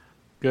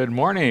Good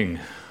morning.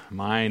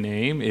 My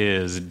name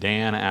is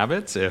Dan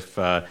Abbott. If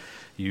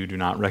you do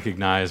not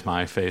recognize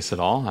my face at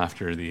all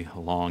after the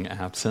long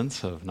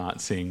absence of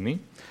not seeing me,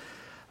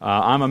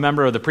 I'm a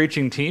member of the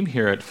preaching team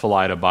here at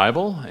Philida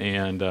Bible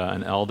and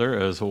an elder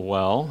as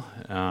well.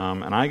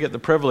 And I get the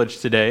privilege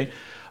today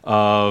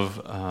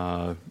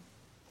of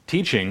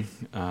teaching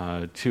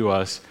to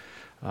us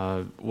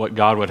what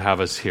God would have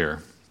us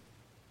hear.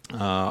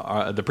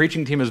 The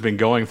preaching team has been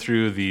going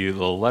through the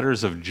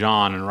letters of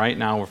John, and right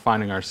now we're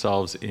finding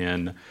ourselves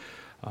in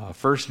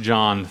 1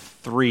 John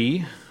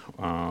 3,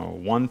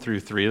 1 through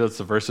 3. That's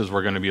the verses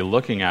we're going to be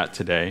looking at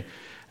today.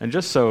 And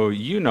just so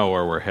you know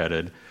where we're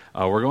headed,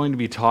 we're going to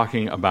be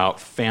talking about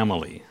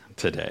family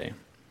today.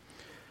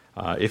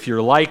 If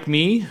you're like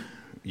me,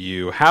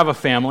 you have a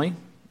family,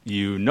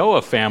 you know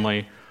a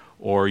family,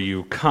 or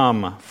you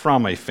come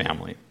from a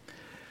family.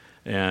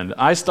 And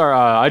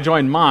I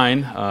joined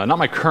mine, not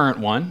my current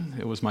one,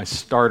 it was my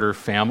starter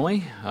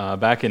family,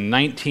 back in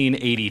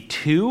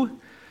 1982,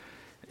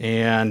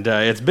 and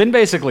it's been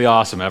basically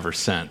awesome ever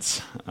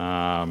since.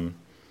 I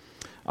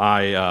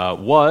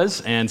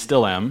was, and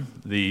still am,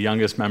 the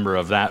youngest member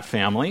of that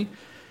family,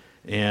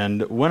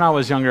 and when I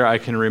was younger, I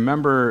can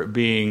remember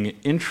being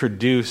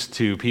introduced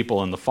to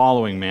people in the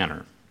following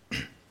manner.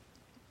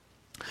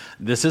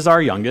 This is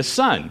our youngest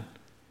son.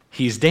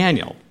 He's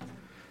Daniel.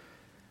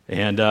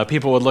 And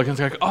people would look and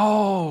think,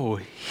 oh,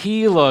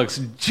 he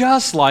looks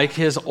just like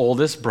his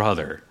oldest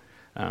brother.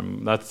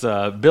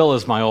 Bill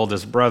is my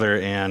oldest brother,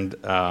 and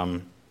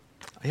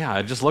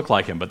I just look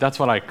like him. But that's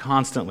what I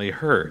constantly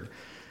heard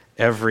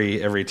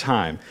every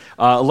time.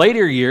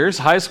 Later years,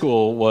 high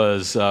school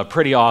was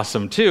pretty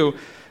awesome too,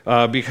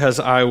 because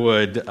I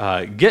would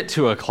get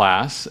to a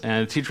class,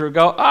 and a teacher would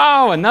go,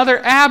 oh, another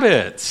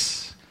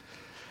Abbott.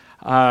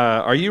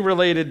 Are you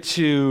related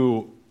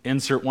to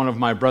insert one of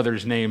my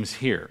brother's names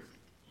here?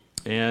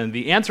 And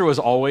the answer was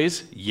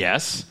always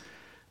yes,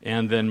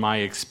 and then my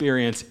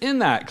experience in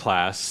that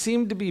class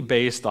seemed to be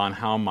based on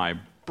how my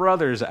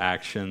brother's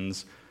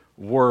actions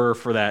were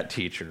for that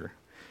teacher.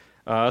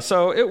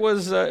 So it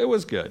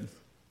was good.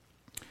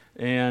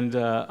 And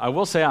I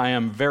will say I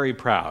am very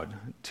proud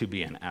to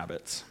be an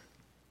Abbott,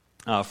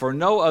 for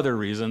no other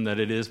reason that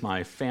it is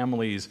my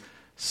family's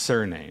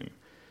surname.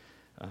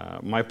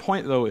 My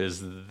point, though,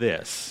 is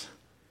this.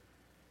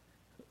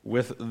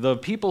 With the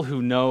people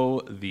who know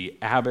the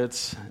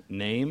Abbott's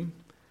name,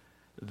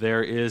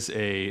 there is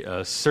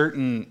a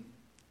certain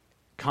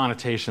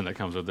connotation that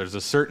comes with it. There's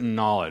a certain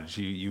knowledge.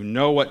 You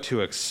know what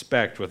to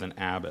expect with an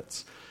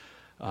Abbott's.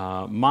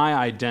 My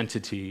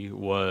identity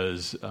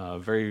was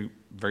very,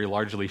 very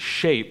largely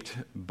shaped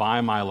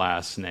by my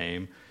last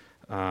name,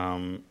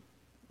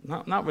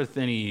 not with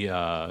any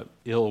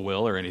ill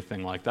will or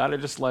anything like that. I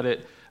just let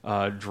it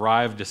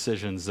drive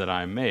decisions that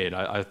I made.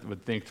 I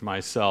would think to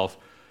myself,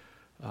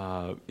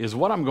 is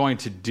what I'm going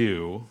to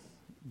do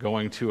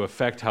going to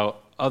affect how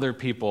other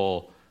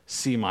people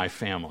see my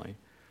family?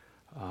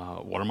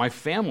 What are my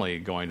family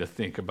going to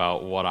think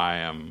about what I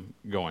am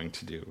going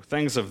to do?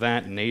 Things of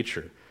that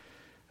nature.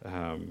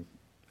 And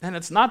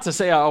it's not to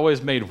say I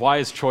always made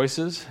wise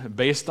choices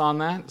based on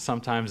that.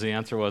 Sometimes the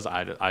answer was,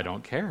 I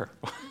don't care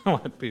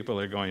what people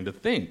are going to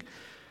think.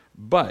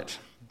 But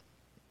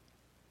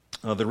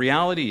the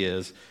reality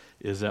is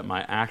that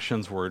my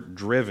actions were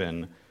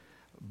driven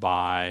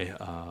by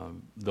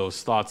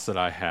those thoughts that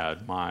I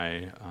had,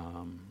 my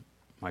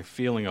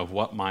feeling of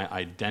what my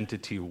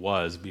identity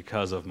was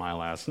because of my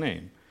last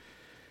name.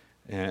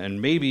 And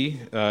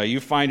maybe you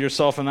find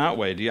yourself in that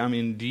way. Do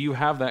you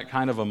have that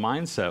kind of a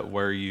mindset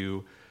where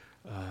you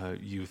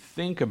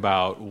think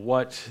about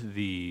what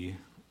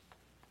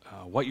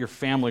your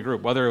family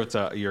group, whether it's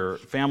your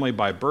family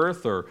by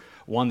birth or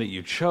one that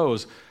you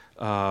chose,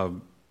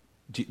 do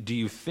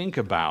you think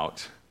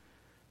about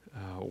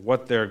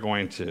what they're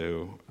going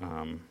to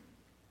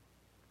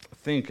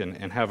think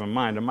and have in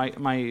mind? And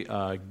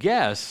my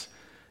guess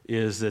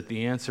is that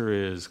the answer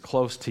is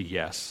close to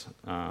yes,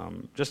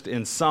 just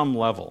in some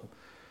level.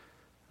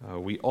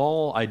 We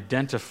all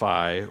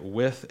identify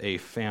with a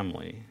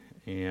family,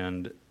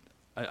 and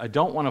I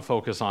don't want to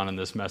focus on in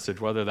this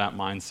message whether that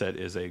mindset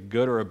is a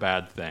good or a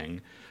bad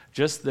thing,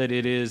 just that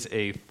it is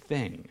a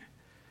thing,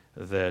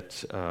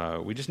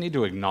 that we just need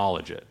to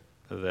acknowledge it,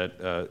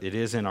 that it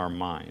is in our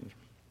mind.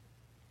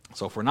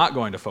 So if we're not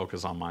going to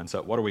focus on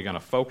mindset, what are we going to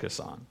focus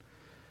on?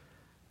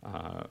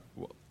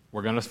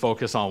 We're going to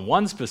focus on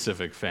one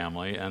specific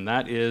family, and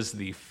that is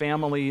the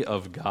family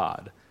of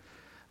God,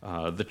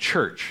 the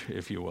church,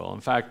 if you will. In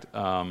fact,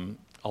 a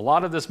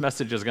lot of this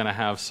message is going to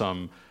have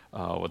some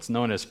what's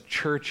known as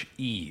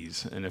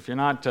church-ese. And if you're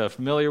not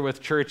familiar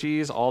with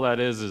church-ese, all that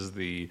is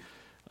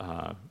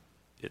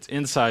it's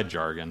inside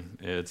jargon.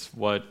 It's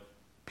what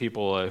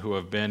people who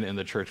have been in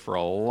the church for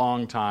a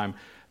long time,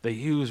 they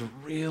use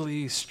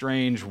really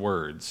strange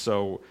words.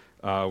 So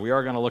we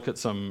are going to look at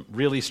some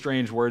really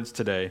strange words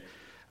today,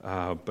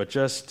 but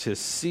just to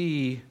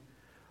see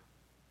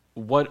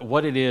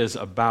what it is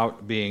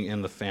about being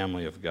in the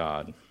family of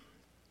God.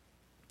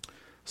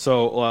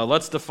 So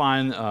let's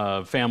define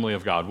family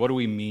of God. What do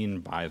we mean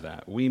by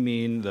that? We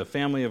mean the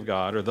family of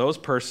God are those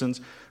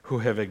persons who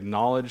have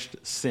acknowledged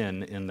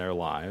sin in their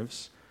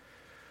lives,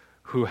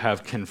 who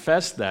have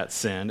confessed that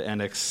sin and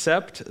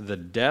accept the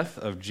death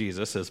of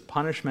Jesus as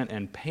punishment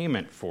and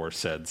payment for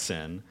said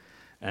sin,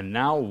 and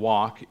now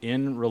walk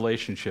in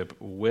relationship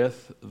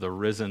with the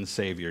risen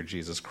Savior,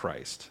 Jesus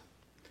Christ.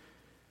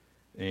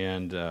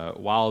 And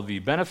while the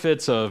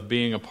benefits of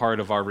being a part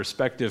of our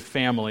respective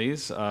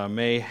families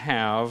may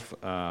have,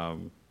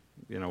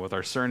 with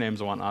our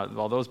surnames and whatnot,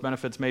 while those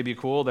benefits may be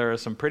cool, there are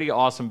some pretty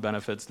awesome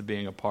benefits to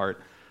being a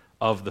part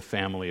of the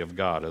family of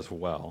God as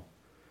well.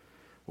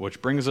 Which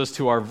brings us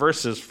to our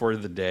verses for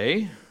the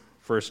day,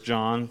 1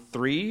 John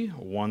 3,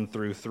 1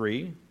 through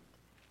 3.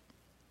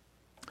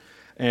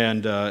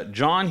 And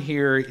John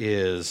here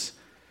is,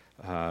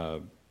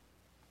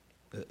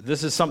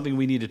 this is something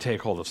we need to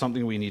take hold of,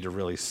 something we need to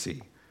really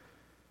see.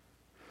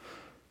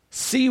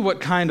 See what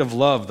kind of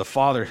love the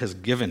Father has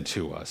given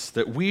to us,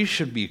 that we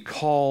should be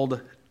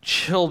called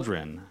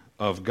children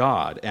of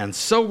God, and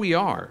so we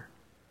are.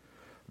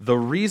 The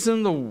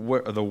reason the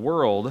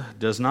world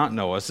does not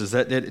know us is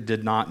that it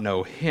did not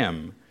know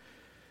him.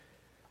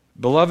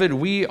 Beloved,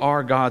 we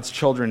are God's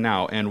children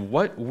now, and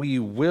what we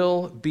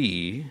will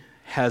be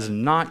has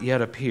not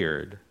yet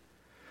appeared.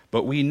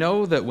 But we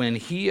know that when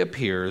he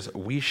appears,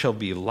 we shall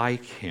be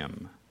like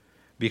him,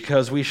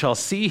 because we shall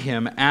see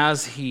him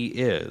as he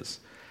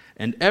is.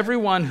 And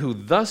everyone who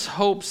thus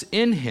hopes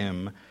in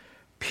him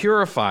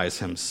purifies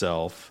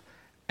himself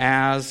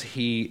as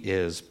he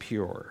is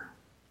pure.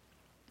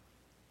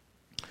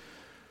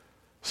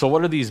 So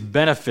what are these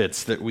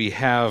benefits that we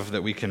have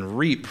that we can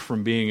reap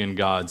from being in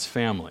God's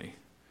family?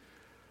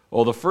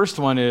 Well, the first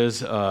one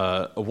is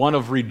one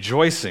of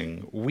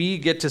rejoicing. We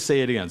get to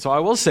say it again. So I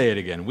will say it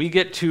again. We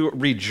get to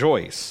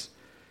rejoice.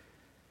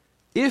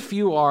 If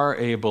you are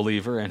a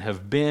believer and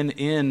have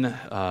been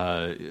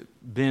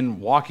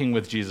walking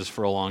with Jesus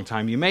for a long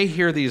time, you may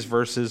hear these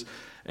verses,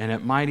 and you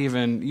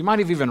might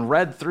have even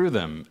read through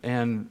them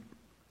and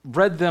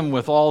read them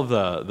with all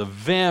the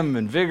vim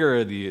and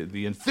vigor,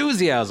 the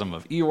enthusiasm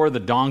of Eeyore the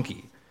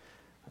donkey.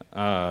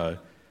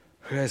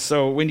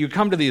 So when you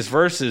come to these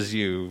verses,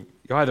 you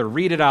either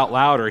read it out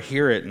loud or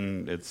hear it,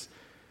 and it's,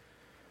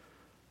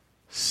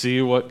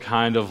 see what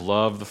kind of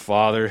love the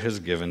Father has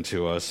given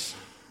to us,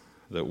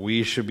 that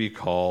we should be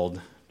called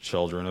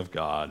children of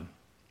God,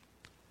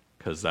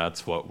 because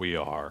that's what we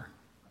are.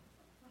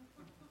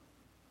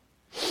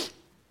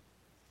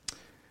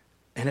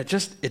 And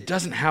it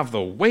doesn't have the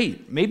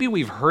weight. Maybe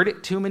we've heard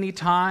it too many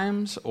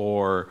times,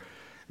 or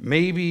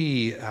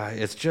maybe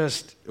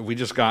we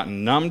just got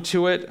numb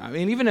to it. I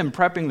mean, even in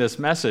prepping this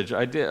message,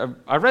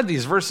 I read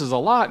these verses a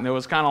lot, and it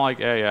was kind of like,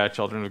 yeah,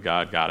 children of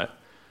God, got it.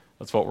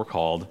 That's what we're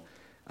called.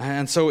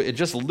 And so it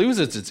just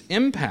loses its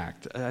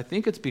impact. I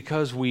think it's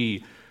because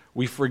we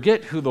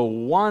forget who the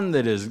one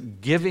that is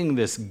giving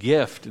this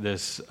gift,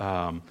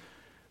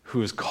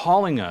 who is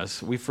calling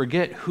us, we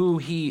forget who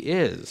he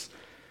is.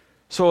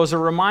 So as a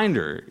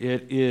reminder,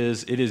 it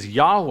is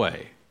Yahweh,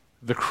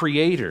 the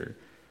Creator,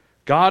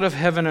 God of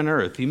heaven and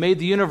earth. He made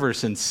the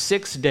universe in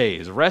 6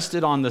 days,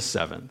 rested on the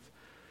seventh.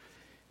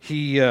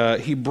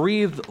 He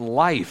breathed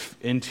life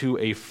into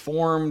a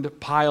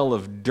formed pile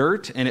of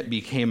dirt, and it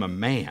became a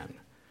man.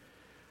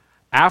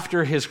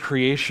 After his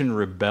creation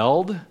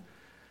rebelled,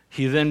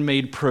 he then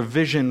made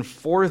provision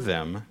for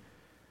them,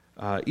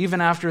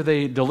 even after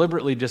they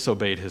deliberately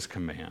disobeyed his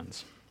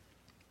commands.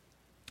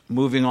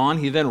 Moving on,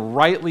 he then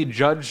rightly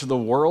judged the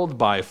world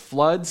by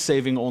flood,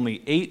 saving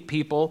only 8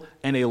 people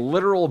and a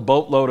literal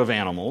boatload of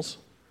animals.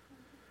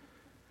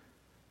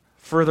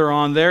 Further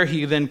on there,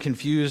 he then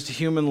confused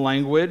human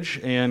language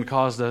and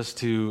caused us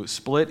to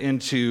split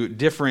into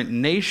different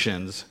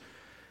nations.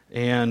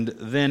 And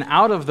then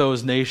out of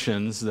those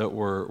nations that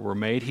were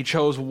made, he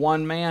chose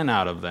one man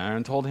out of them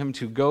and told him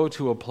to go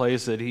to a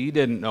place that he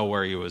didn't know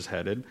where he was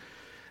headed,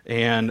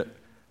 and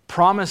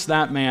promised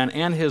that man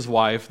and his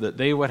wife that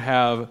they would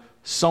have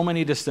so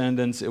many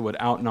descendants it would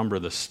outnumber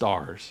the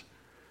stars.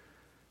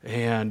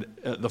 And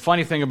the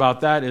funny thing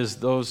about that is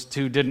those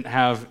two didn't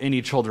have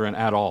any children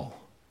at all.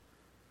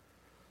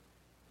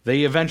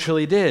 They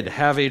eventually did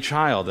have a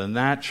child, and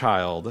that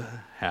child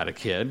had a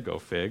kid, go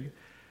fig.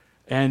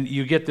 And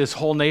you get this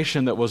whole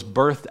nation that was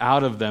birthed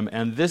out of them,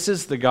 and this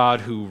is the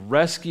God who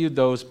rescued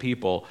those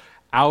people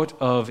out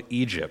of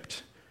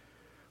Egypt,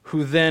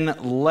 who then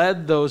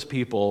led those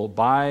people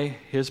by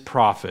his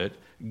prophet,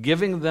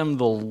 giving them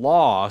the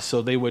law so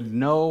they would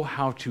know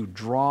how to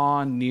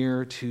draw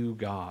near to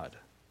God.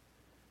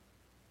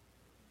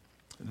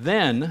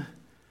 Then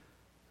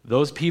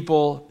those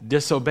people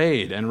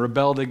disobeyed and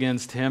rebelled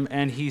against him,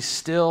 and he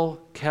still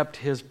kept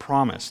his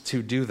promise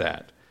to do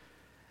that.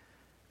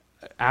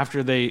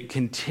 After they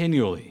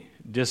continually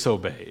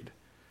disobeyed,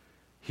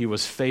 he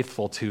was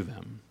faithful to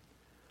them.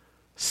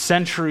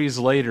 Centuries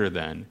later,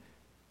 then,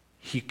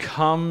 he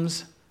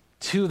comes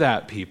to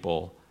that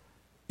people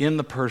in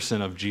the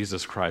person of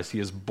Jesus Christ. He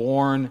is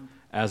born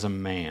as a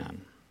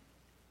man.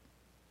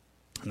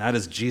 And that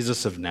is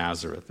Jesus of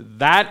Nazareth.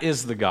 That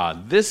is the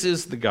God. This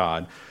is the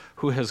God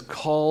who has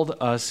called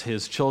us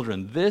his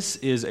children. This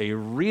is a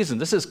reason.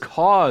 This is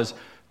cause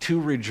to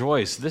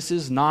rejoice. This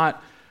is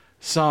not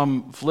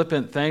some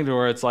flippant thing to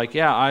where it's like,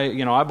 yeah,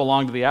 I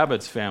belong to the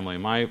Abbott's family.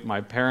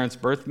 My parents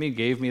birthed me,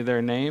 gave me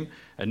their name,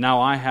 and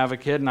now I have a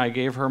kid and I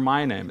gave her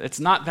my name. It's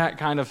not that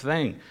kind of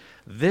thing.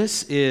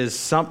 This is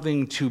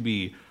something to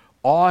be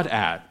awed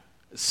at.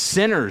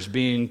 Sinners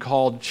being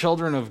called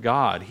children of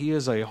God. He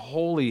is a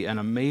holy and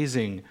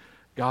amazing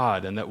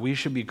God, and that we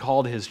should be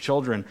called his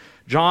children.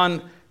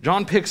 John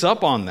picks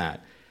up on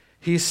that.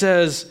 He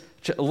says,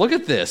 look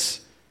at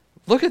this.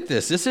 Look at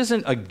this. This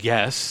isn't a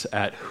guess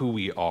at who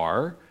we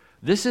are.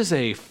 This is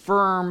a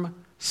firm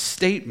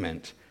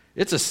statement.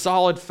 It's a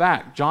solid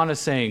fact. John is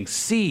saying,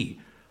 see,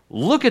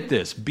 look at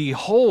this.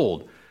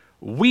 Behold,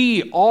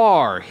 we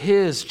are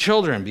his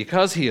children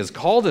because he has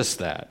called us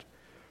that.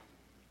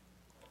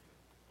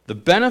 The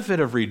benefit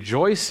of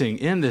rejoicing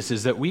in this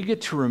is that we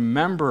get to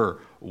remember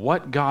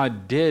what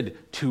God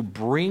did to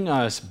bring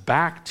us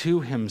back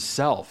to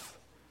himself.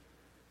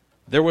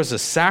 There was a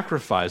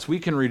sacrifice. We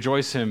can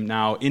rejoice him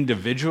now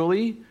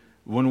individually.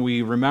 When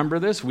we remember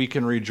this, we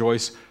can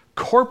rejoice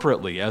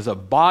corporately as a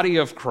body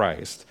of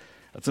Christ.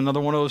 That's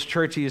another one of those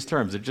churchy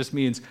terms. It just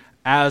means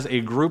as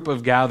a group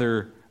of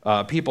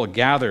people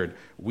gathered,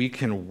 we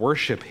can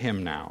worship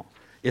him now.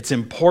 It's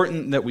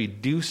important that we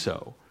do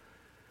so.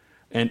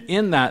 And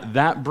in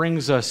that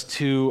brings us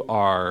to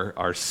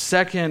our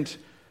second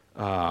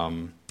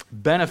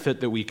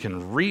benefit that we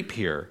can reap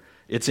here.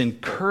 It's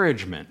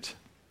encouragement.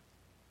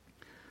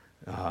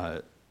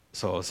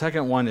 So the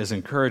second one is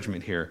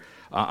encouragement here.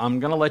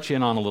 I'm going to let you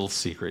in on a little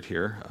secret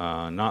here.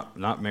 Not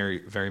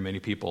very many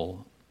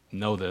people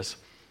know this.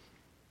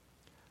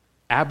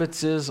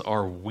 Abbottses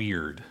are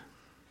weird.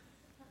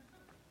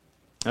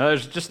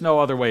 There's just no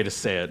other way to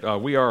say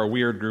it. We are a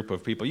weird group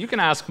of people. You can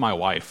ask my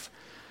wife.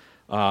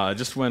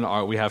 Just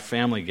when we have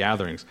family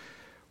gatherings.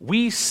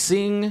 We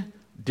sing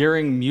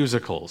during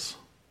musicals,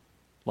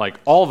 like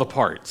all the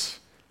parts.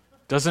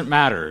 Doesn't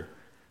matter.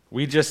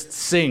 We just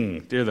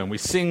sing, do them. We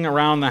sing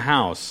around the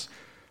house.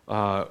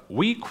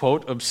 We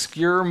quote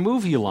obscure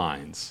movie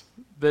lines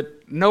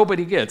that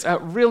nobody gets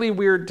at really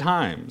weird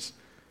times.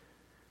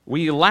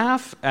 We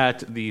laugh at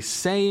the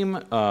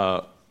same,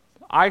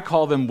 I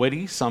call them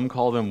witty, some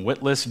call them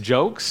witless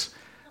jokes,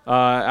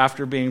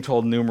 after being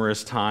told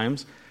numerous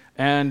times.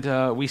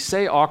 And we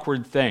say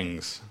awkward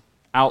things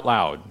out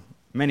loud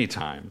many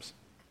times.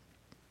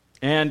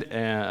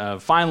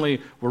 And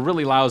finally, we're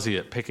really lousy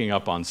at picking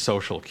up on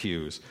social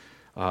cues,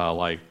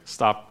 like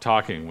stop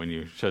talking when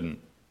you shouldn't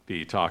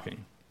be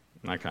talking,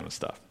 that kind of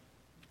stuff.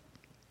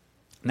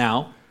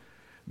 Now,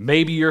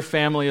 maybe your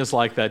family is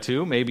like that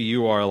too. Maybe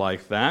you are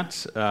like that.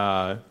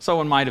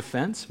 So in my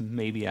defense,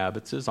 maybe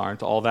Abbottses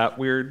aren't all that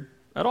weird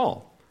at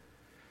all.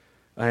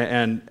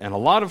 And a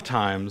lot of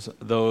times,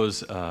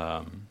 those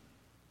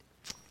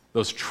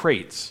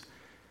traits,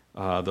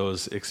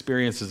 those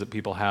experiences that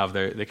people have,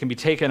 they can be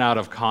taken out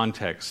of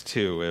context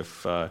too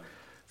if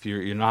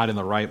you're not in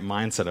the right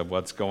mindset of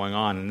what's going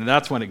on. And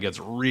that's when it gets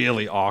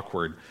really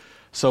awkward.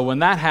 So when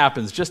that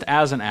happens, just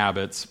as an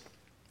Abbotts,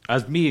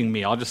 as being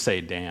me, I'll just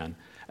say Dan,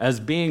 as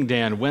being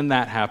Dan, when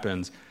that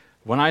happens,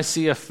 when I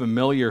see a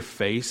familiar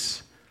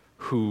face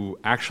who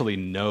actually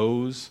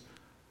knows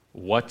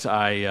what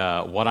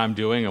I'm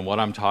doing and what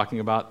I'm talking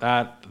about,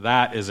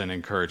 that is an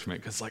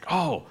encouragement. Because it's like,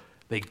 oh,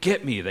 they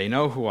get me. They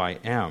know who I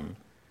am.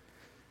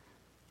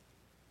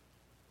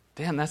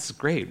 Dan, that's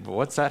great. But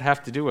what's that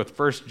have to do with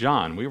 1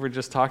 John? We were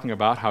just talking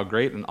about how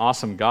great and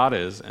awesome God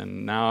is,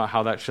 and now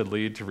how that should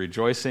lead to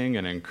rejoicing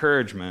and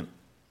encouragement.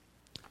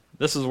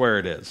 This is where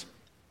it is.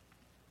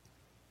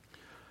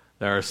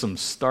 There are some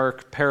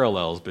stark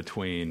parallels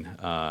between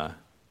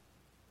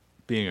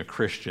being a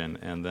Christian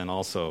and then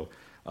also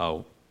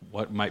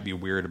what might be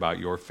weird about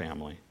your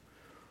family.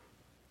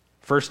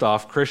 First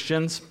off,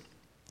 Christians,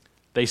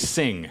 they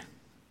sing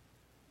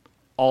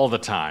all the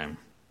time,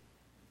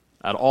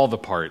 at all the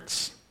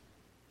parts.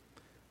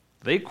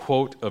 They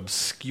quote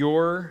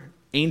obscure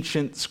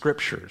ancient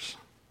scriptures.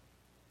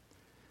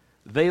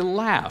 They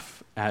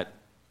laugh at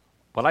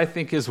what I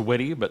think is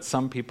witty, but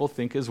some people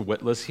think is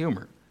witless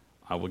humor.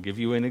 I will give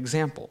you an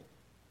example.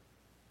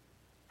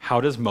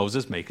 How does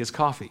Moses make his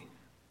coffee?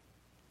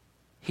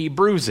 He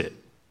brews it.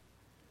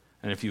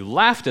 And if you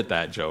laughed at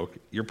that joke,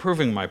 you're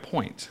proving my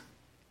point.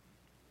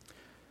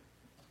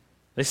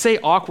 They say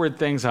awkward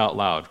things out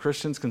loud.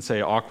 Christians can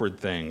say awkward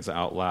things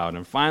out loud.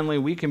 And finally,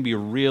 we can be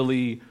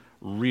really,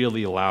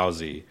 really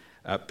lousy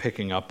at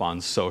picking up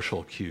on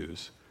social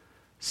cues.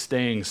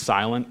 Staying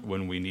silent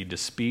when we need to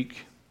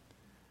speak,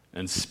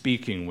 and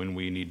speaking when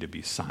we need to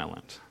be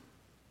silent.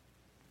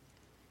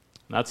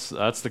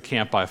 That's the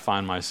camp I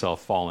find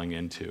myself falling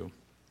into.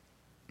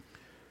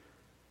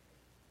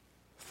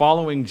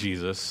 Following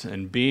Jesus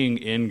and being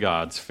in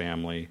God's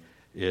family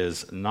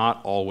is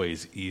not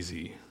always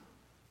easy.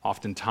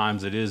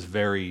 Oftentimes it is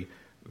very,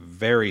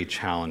 very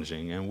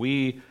challenging, and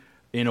we,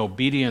 in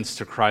obedience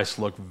to Christ,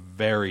 look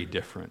very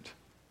different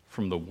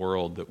from the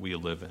world that we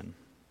live in.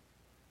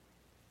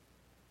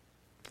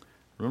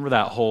 Remember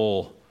that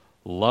whole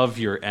love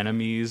your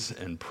enemies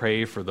and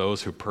pray for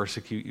those who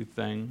persecute you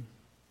thing?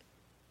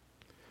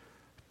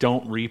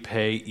 Don't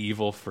repay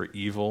evil for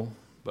evil,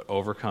 but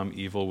overcome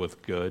evil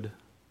with good.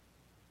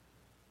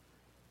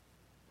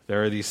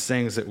 There are these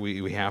things that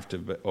we have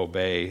to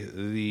obey.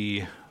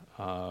 The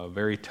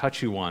very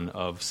touchy one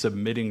of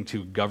submitting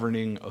to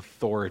governing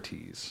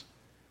authorities.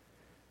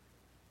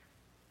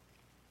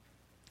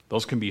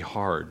 Those can be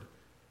hard.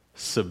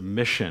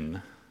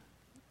 Submitting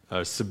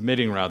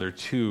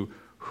to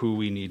who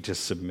we need to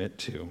submit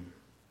to.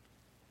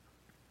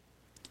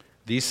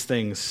 These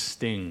things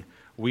sting.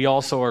 We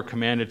also are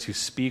commanded to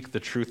speak the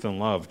truth in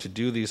love, to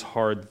do these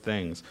hard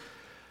things.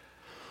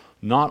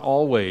 Not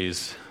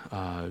always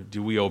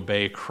do we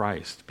obey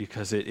Christ,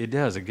 because it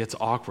does. It gets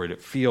awkward.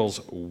 It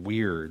feels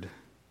weird.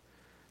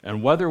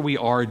 And whether we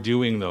are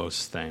doing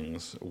those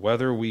things,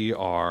 whether we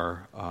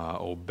are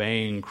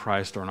obeying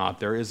Christ or not,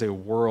 there is a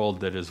world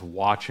that is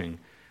watching.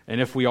 And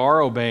if we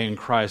are obeying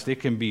Christ, it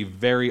can be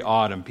very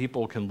odd, and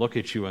people can look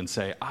at you and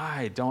say,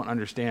 I don't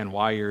understand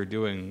why you're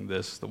doing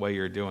this the way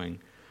you're doing.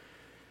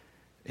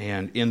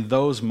 And in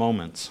those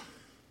moments,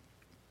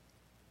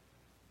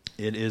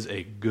 it is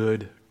a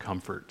good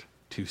comfort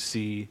to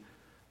see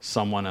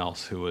someone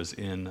else who is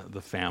in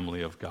the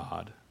family of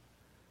God,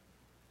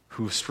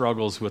 who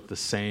struggles with the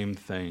same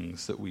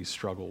things that we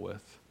struggle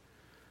with.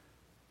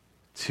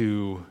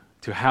 To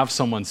have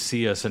someone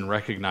see us and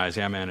recognize,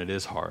 yeah, man, it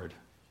is hard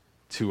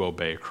to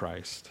obey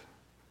Christ.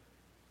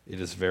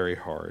 It is very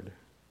hard.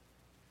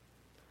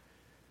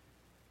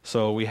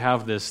 So we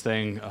have this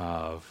thing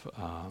of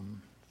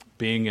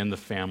being in the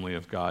family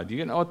of God. Do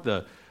you know what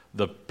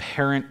the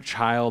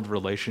parent-child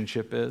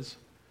relationship is?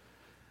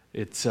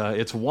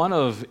 It's one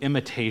of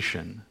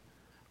imitation.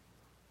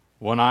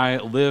 When I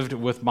lived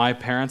with my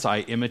parents, I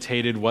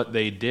imitated what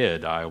they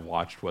did. I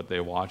watched what they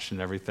watched and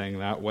everything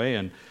that way,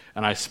 and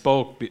I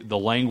spoke the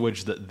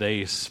language that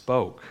they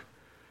spoke.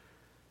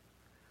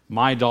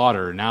 My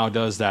daughter now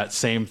does that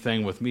same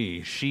thing with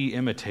me. She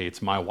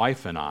imitates my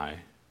wife and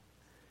I.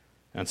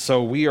 And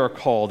so we are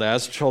called,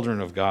 as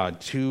children of God,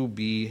 to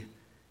be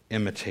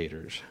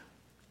imitators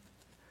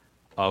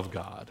of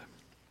God.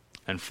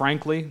 And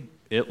frankly,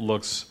 it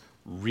looks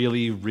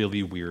really,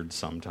 really weird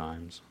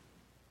sometimes.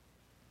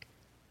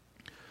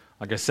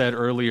 Like I said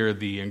earlier,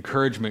 the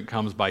encouragement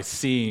comes by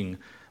seeing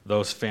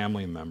those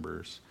family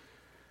members.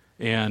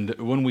 And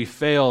when we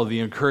fail,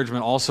 the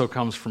encouragement also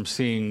comes from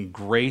seeing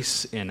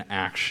grace in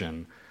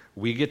action.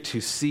 We get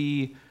to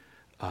see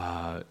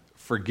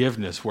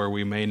forgiveness where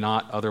we may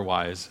not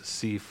otherwise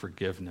see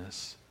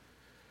forgiveness.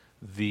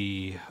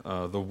 The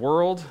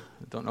world,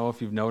 I don't know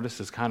if you've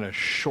noticed, is kind of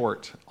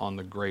short on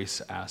the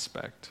grace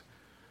aspect,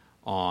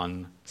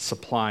 on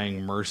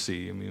supplying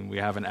mercy. I mean, we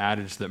have an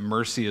adage that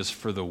mercy is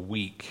for the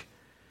weak.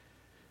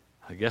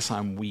 I guess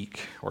I'm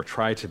weak, or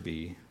try to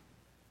be.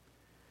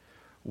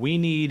 We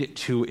need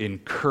to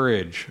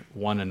encourage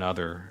one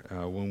another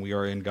when we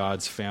are in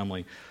God's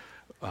family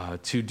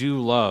to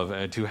do love,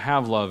 and to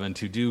have love, and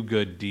to do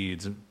good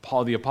deeds. And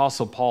the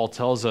Apostle Paul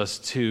tells us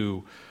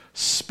to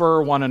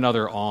spur one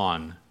another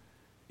on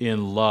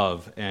in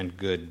love and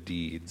good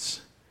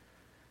deeds.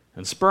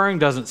 And spurring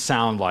doesn't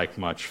sound like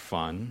much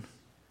fun.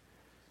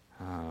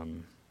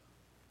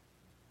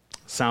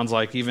 Sounds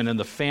like even in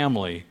the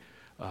family,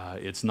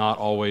 it's not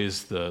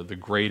always the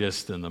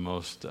greatest and the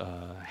most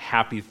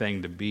happy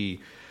thing to be.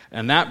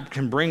 And that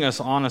can bring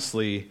us,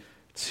 honestly,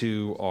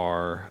 to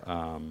our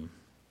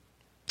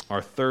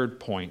third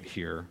point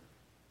here.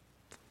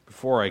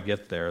 Before I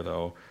get there,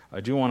 though,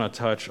 I do want to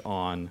touch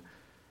on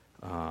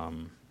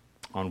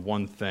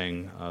one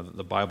thing that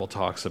the Bible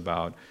talks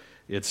about.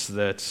 It's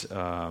that,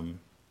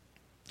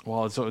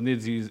 it's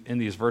in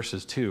these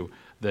verses too,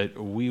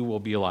 that we will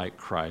be like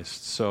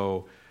Christ.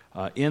 So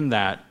in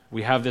that,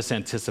 we have this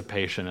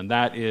anticipation, and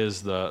that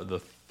is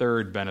the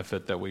third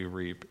benefit that we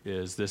reap,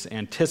 is this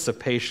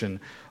anticipation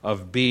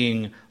of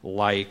being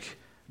like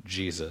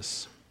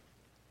Jesus.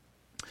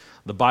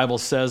 The Bible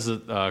says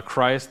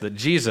that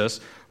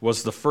Jesus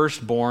was the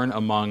firstborn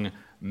among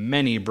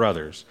many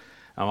brothers.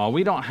 Now, while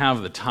we don't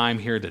have the time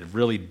here to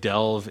really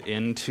delve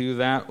into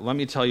that, let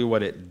me tell you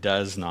what it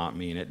does not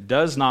mean. It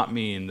does not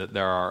mean that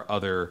there are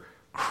other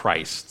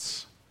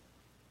Christs.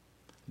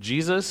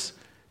 Jesus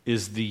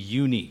is the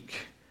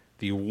unique,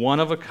 the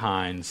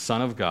one-of-a-kind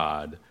Son of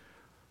God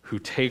who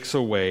takes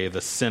away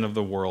the sin of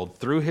the world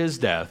through his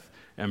death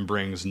and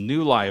brings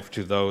new life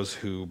to those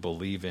who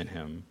believe in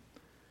him.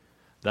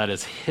 That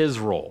is his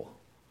role,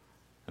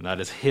 and that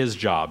is his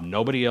job.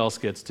 Nobody else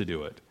gets to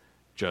do it,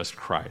 just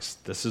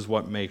Christ. This is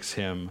what makes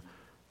him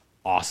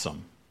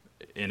awesome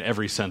in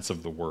every sense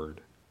of the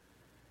word.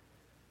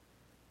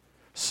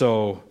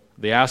 So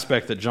the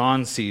aspect that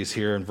John sees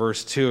here in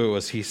verse 2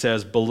 is he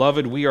says,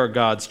 "Beloved, we are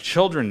God's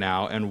children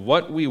now, and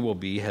what we will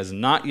be has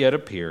not yet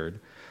appeared,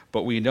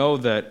 but we know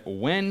that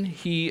when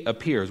he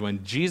appears,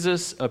 when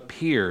Jesus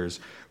appears,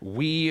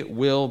 we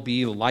will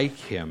be like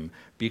him,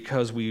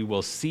 because we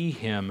will see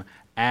him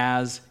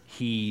as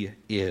he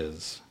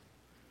is."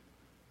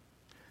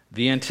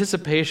 The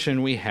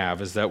anticipation we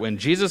have is that when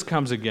Jesus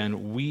comes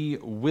again, we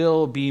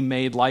will be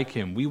made like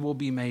him. We will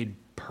be made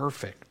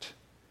perfect.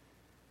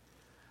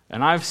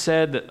 And I've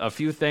said that a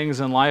few things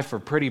in life are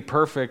pretty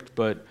perfect,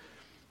 but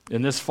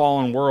in this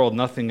fallen world,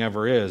 nothing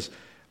ever is.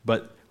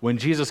 But when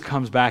Jesus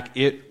comes back,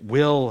 it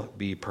will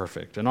be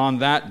perfect. And on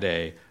that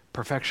day,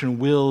 perfection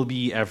will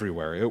be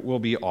everywhere. It will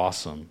be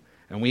awesome.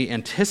 And we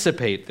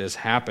anticipate this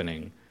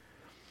happening.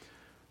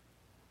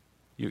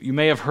 You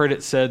may have heard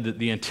it said that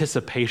the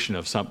anticipation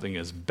of something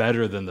is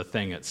better than the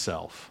thing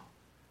itself.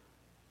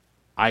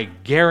 I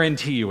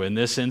guarantee you in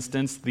this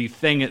instance, the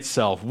thing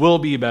itself will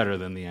be better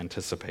than the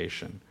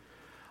anticipation.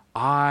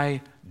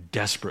 I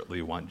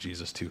desperately want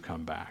Jesus to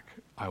come back.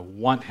 I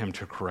want him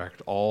to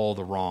correct all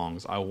the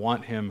wrongs. I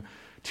want him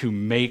to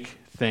make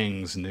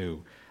things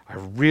new. I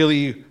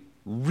really,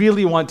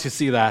 really want to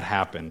see that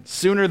happen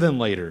sooner than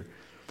later.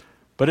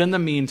 But in the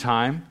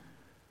meantime,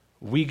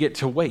 we get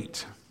to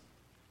wait.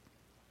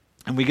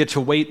 And we get to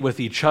wait with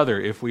each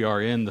other if we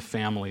are in the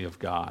family of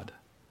God.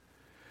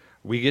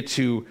 We get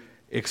to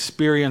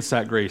experience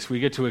that grace. We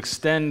get to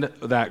extend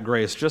that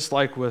grace, just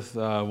like with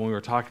when we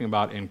were talking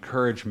about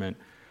encouragement.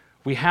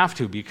 We have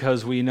to,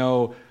 because we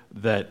know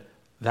that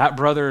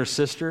brother or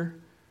sister,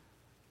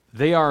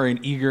 they are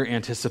in eager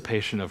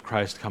anticipation of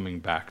Christ coming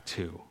back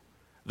too.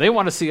 They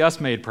want to see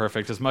us made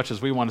perfect as much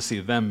as we want to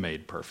see them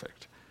made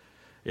perfect.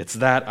 It's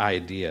that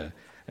idea.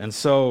 And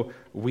so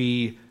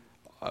we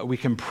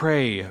can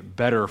pray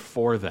better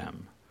for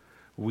them.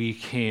 We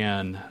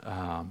can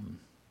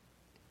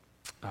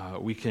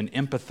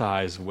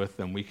empathize with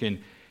them. We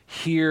can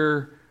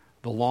hear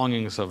the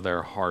longings of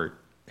their heart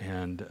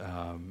and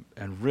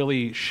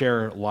really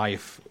share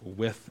life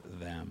with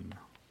them.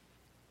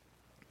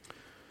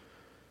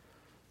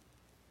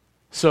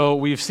 So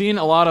we've seen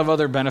a lot of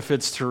other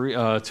benefits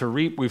to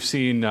reap. We've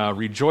seen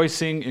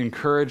rejoicing,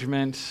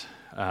 encouragement,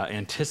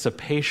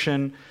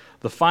 anticipation.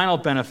 The final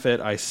benefit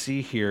I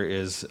see here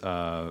is,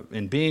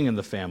 in being in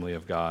the family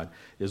of God,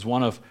 is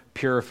one of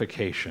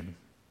purification.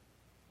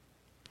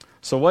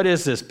 So what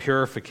is this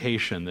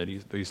purification that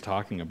he's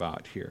talking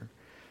about here?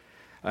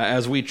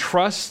 As we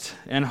trust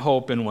and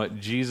hope in what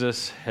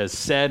Jesus has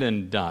said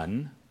and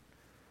done,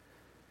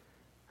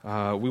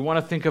 we want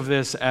to think of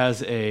this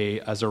as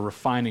a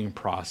refining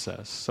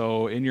process.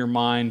 So in your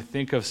mind,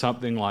 think of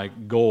something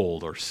like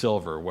gold or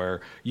silver,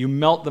 where you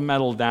melt the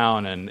metal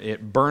down and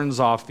it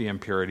burns off the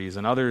impurities,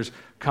 and others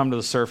come to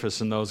the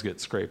surface and those get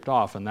scraped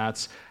off, and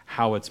that's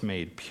how it's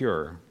made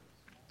pure.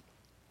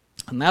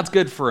 And that's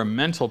good for a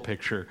mental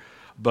picture,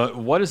 but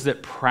what does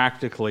it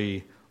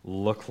practically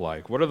look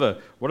like? What are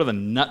the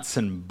nuts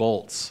and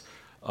bolts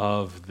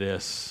of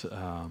this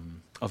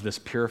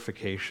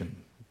purification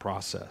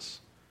process?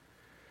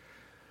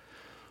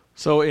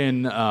 So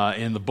in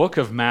the book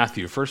of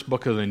Matthew, first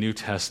book of the New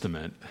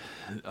Testament,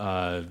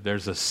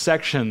 there's a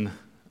section,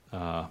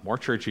 more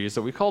churchy,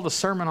 that we call the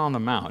Sermon on the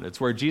Mount.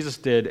 It's where Jesus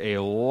did a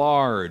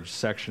large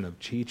section of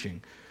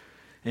teaching.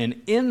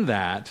 And in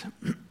that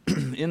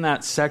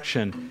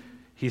section,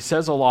 he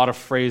says a lot of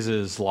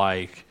phrases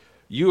like,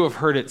 "You have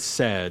heard it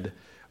said,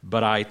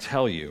 but I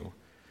tell you."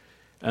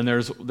 And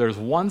there's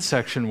one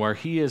section where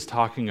he is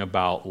talking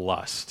about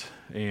lust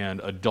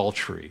and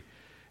adultery.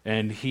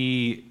 And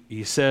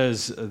he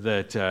says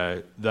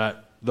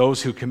that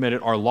those who commit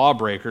it are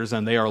lawbreakers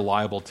and they are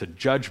liable to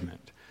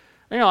judgment.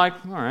 And you're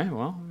like, all right,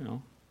 well,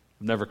 I've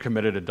never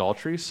committed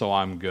adultery, so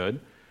I'm good.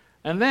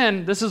 And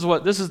then this is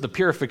the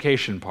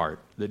purification part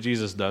that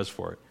Jesus does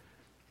for it.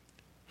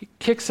 He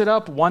kicks it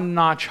up one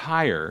notch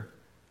higher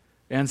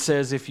and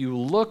says, if you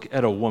look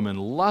at a woman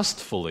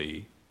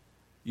lustfully,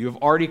 you have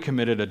already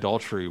committed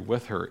adultery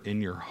with her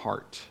in your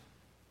heart.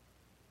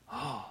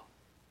 Oh.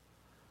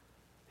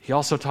 He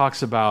also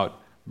talks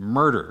about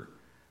murder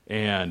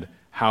and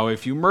how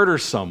if you murder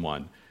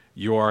someone,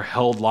 you are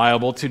held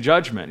liable to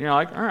judgment. You're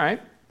like, all right,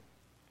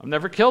 I've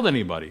never killed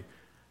anybody. And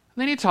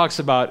then he talks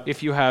about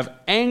if you have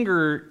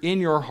anger in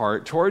your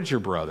heart towards your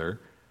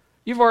brother,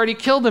 you've already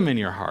killed him in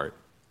your heart.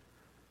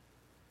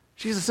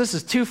 Jesus, this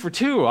is 2 for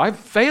 2. I'm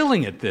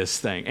failing at this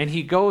thing. And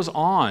he goes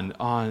on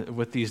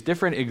with these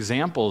different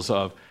examples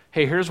of,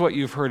 hey, here's what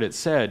you've heard it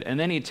said. And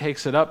then he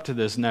takes it up to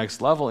this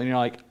next level, and you're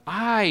like,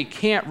 I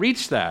can't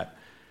reach that.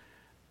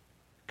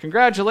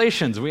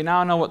 Congratulations, we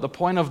now know what the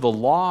point of the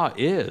law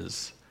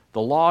is. The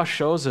law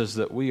shows us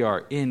that we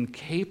are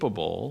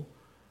incapable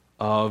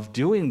of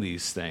doing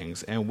these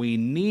things, and we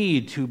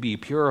need to be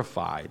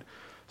purified.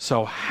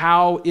 So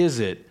how is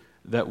it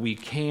that we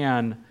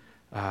can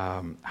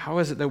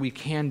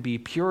be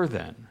pure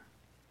then?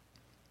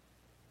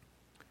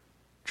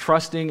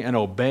 Trusting and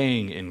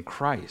obeying in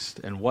Christ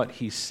and what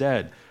he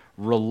said,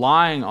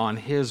 relying on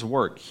his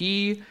work.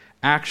 He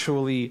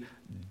actually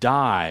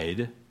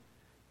died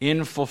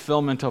in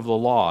fulfillment of the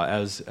law.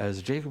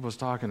 As Jacob was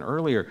talking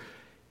earlier,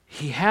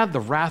 he had the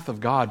wrath of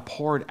God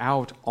poured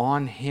out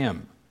on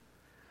him.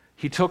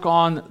 He took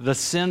on the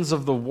sins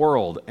of the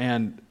world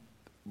and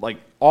like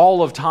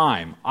all of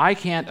time. I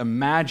can't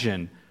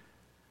imagine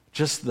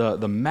just the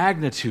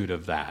magnitude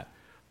of that.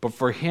 But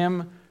for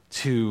him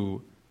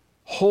to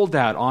hold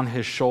that on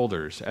his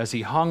shoulders as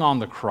he hung on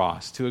the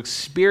cross, to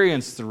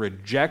experience the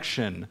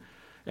rejection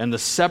and the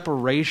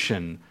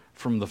separation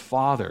from the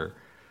Father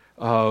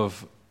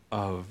of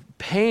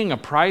paying a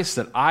price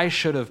that I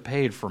should have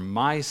paid for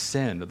my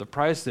sin, the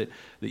price that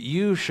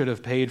you should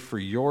have paid for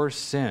your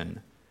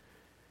sin,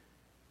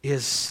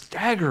 is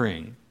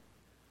staggering.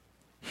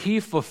 He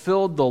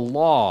fulfilled the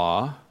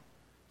law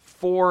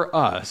for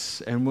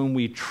us, and when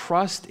we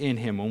trust in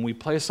him, when we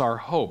place our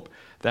hope,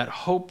 that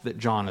hope that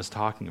John is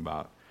talking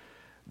about,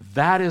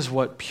 that is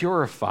what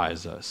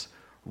purifies us,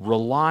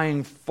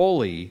 relying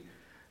fully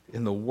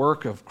in the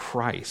work of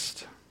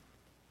Christ.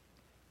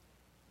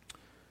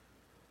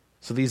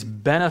 So these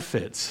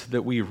benefits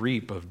that we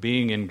reap of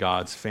being in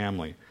God's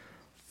family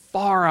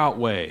far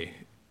outweigh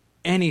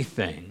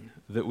anything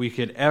that we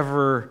could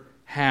ever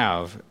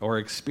have or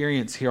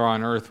experience here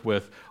on earth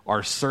with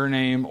our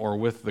surname or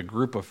with the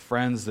group of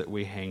friends that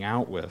we hang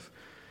out with.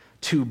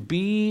 To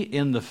be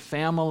in the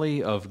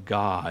family of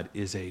God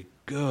is a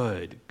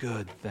good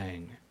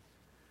thing.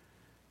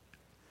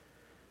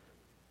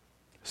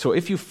 So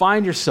if you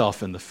find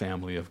yourself in the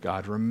family of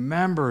God,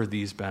 remember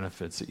these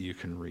benefits that you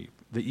can reap,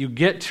 that you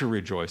get to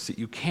rejoice, that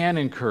you can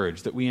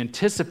encourage, that we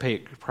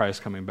anticipate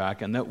Christ coming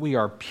back, and that we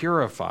are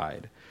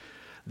purified.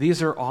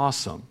 These are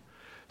awesome.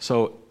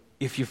 So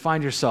if you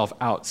find yourself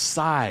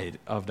outside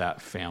of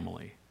that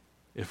family,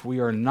 if we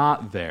are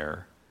not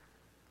there,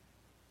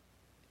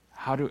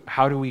 how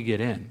do we get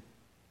in?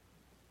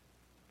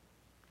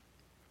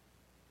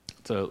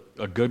 It's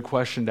a good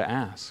question to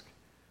ask.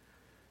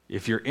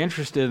 If you're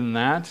interested in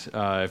that,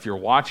 if you're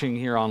watching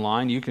here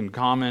online, you can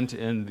comment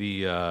in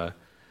the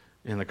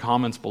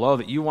comments below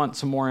that you want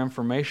some more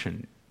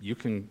information. You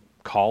can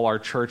call our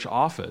church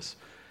office.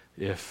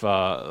 If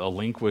a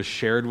link was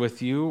shared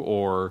with you,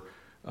 or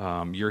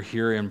you're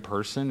here in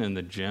person in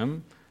the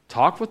gym,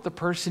 talk with the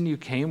person you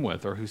came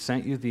with or who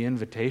sent you the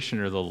invitation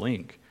or the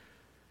link.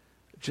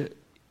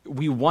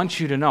 We want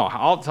you to know.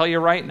 I'll tell you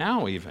right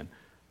now even.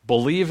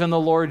 Believe in the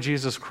Lord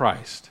Jesus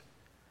Christ.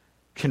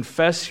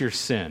 Confess your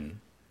sin.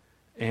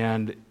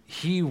 And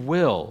he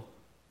will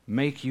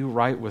make you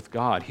right with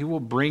God. He will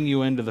bring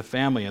you into the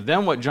family. And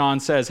then what John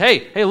says,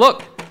 hey,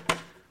 look.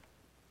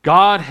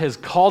 God has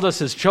called us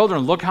his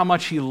children. Look how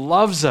much he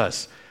loves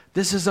us.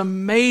 This is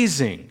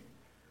amazing.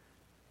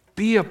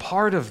 Be a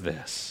part of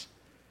this.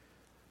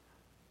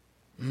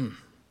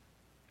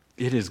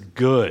 It is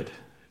good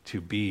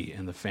to be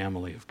in the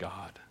family of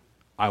God.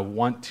 I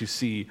want to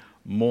see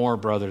more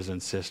brothers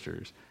and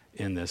sisters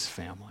in this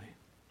family.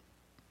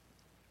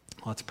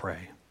 Let's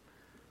pray.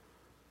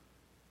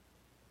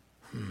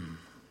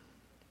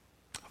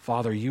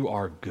 Father, you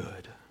are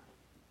good.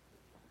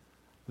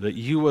 That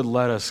you would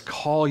let us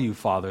call you,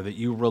 Father, that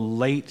you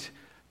relate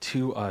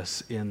to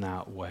us in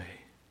that way.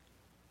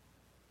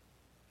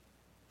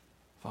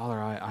 Father,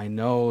 I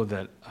know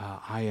that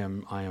I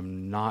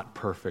am not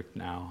perfect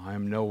now. I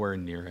am nowhere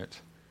near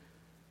it.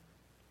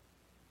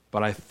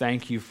 But I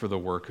thank you for the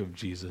work of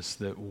Jesus,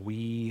 that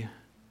we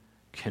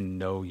can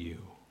know you,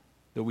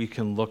 that we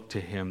can look to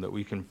him, that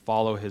we can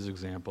follow his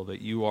example, that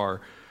you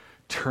are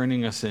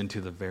turning us into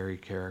the very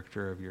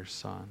character of your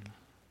Son.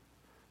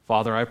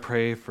 Father, I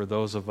pray for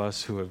those of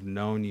us who have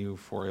known you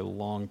for a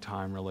long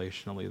time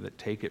relationally, that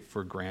take it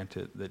for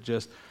granted, that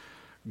just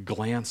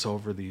glance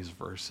over these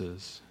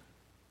verses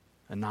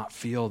and not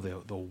feel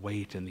the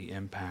weight and the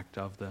impact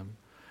of them.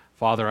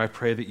 Father, I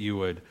pray that you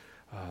would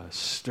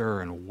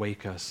stir and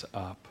wake us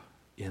up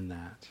in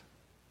that.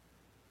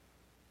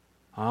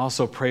 I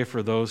also pray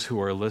for those who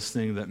are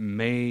listening that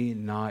may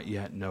not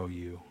yet know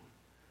you.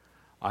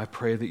 I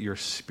pray that your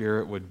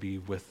Spirit would be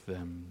with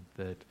them,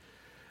 that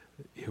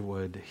he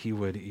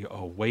would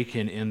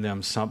awaken in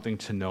them something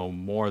to know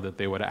more, that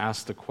they would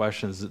ask the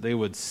questions, that they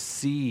would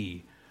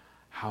see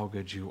how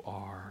good you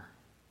are.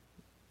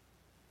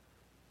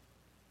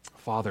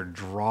 Father,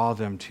 draw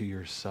them to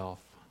yourself.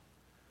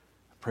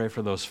 I pray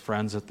for those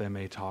friends that they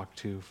may talk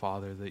to,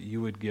 Father, that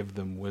you would give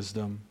them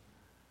wisdom,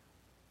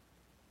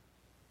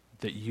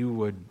 that you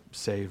would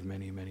save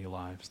many, many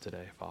lives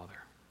today, Father.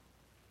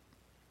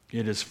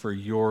 It is for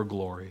your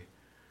glory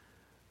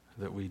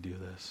that we do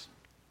this.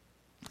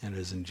 And it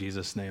is in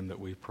Jesus' name that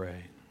we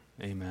pray.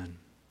 Amen.